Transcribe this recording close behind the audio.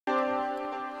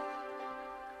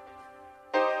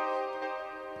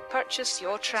Purchase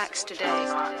your tracks today.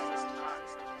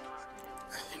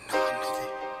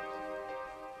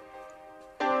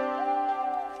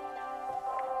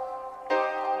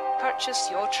 Purchase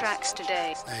your tracks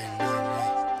today.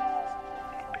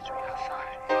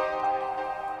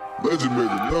 Legend made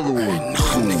another one.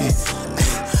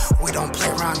 We don't play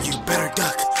around, you better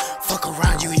duck. Fuck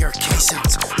around, you hear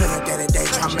K-sounds. Living day to day,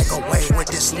 trying to make a way with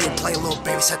this new play. Little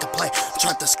babies had to play,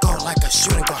 try to score like a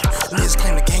shooting guard. Niggas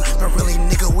claim the gang, but really,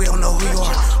 nigga, we don't know who you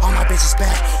are. All my bitches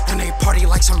bad, and they party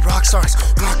like some rock stars.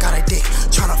 Glock got a dick,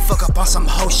 trying to fuck up on some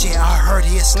hoe shit. I heard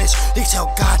he a snitch, he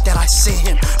tell God that I see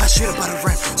him. I shoot him by the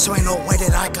rim, so ain't no way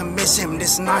that I can miss him.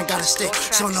 This 9 got a stick,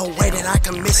 so no way that I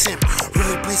can miss him.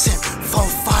 Really blitz him,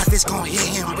 4-5 is gon' hit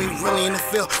him. We really in the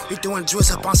field, we doing drills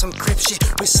up on some crip shit.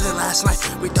 We slid last night,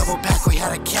 we double back, we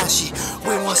had a cash it.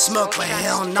 We want smoke, but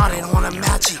hell no, they don't wanna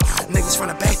match it. Niggas from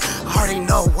the bay, I already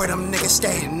know where them niggas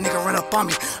stay. Nigga run up on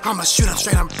me, I'ma shoot him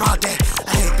straight on broad day.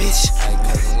 Hey bitch. Hey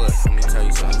cousin, look, let me tell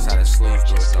you something. How the sleeves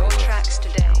do it. Your tracks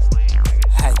today.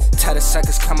 Hey, tell the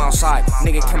suckers come outside,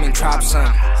 nigga come and drop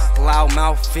some. Loud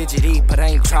mouth, fidgety, but I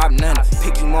ain't drop none.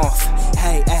 Pick him off,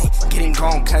 hey, get him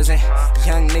gone, cousin.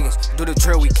 Young niggas, do the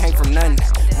drill, we came from nothing.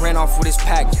 Ran off with his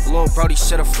pack, Lil Brody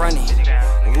should've fronted.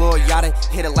 Lil Yada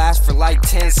hit it last for like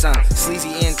 10 some. Sleazy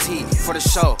NT for the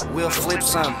show, we'll flip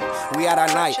some. We had our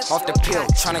night, off the pill,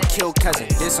 tryna kill cousin.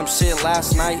 Did some shit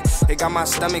last night, it got my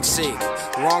stomach sick.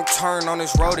 Wrong turn on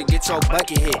this road to get your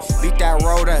bucket hit. Beat that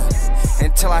road up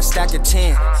until I stack a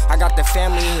 10. I got the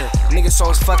family here, niggas so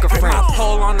it's fuck a friend. My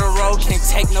pole on the road, can't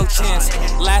take no chance.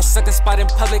 Last sucker spot in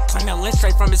public, claim a lynch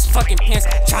straight from his fucking pants.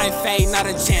 Try and fade, not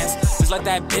a chance. Just let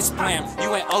that bitch blam.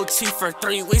 You went OT for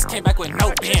 3 weeks, came back with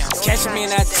no bands. Catching me in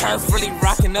that turf, really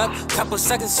rocking up. Couple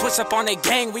seconds, switch up on their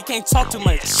gang, we can't talk too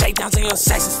much. Shakedowns in your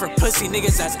sections for pussy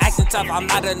niggas that's acting tough. I'm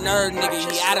not a nerd,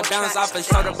 nigga. He out of balance off his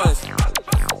shoulder bus.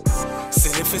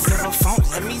 Said if it's ever phone,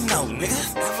 let me know,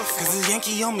 nigga. Cause a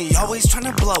Yankee on me, always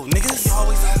tryna blow, niggas.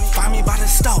 Find me by the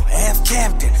stove, half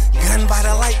captain. Gun by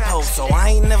the light post, so I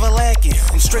ain't never lacking.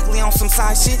 I'm strictly on some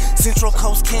side shit, Central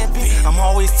Coast camping. I'm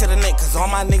always to the neck, cause all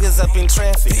my niggas up in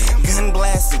traffic. Gun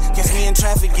blasting, catch me in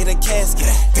traffic, get a casket.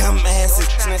 Dumb asses,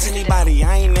 snatch anybody,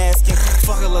 I ain't asking.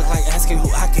 Fuck it look like asking who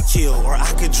I could kill, or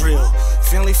I could drill.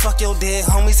 Finally fuck your dead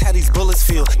homies, how these bullets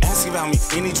feel. Ask about me,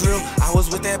 any drill, I was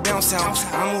with that bounce out.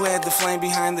 I'm who had the flame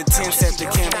behind the tents at the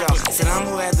campground. Said I'm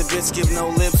who had the bitch give no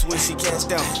lips when she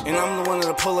cashed out. And I'm the one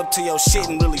that'll pull up to your shit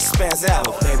and really spaz out.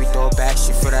 Oh, baby, throw it back,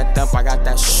 shit for that dump, I got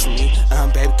that shit.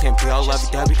 Baby, can't be all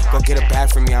lovey-dovey, go get it back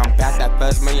from me. I'm back that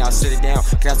buzz, man, y'all sit it down.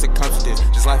 Cause that's what comes with this.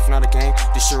 This life not a game,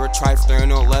 this shit a trife, there ain't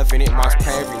no love in it. Mars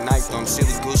pray every night, them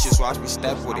silly goose, just watch me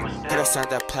step with it. Could I start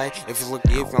that play? If you look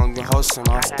deep, I'm the host and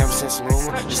all. Ever since the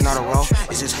rumor, it's not a roll,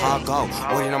 it's just how I go.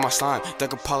 Waiting on my slime,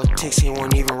 think of politics, he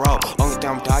won't even roll. Only thing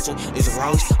I'm dodging is a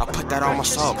rose, I put that on my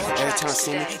soul. Every time I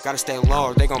see me, gotta stay low,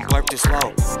 or they gon' blurp this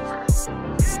low.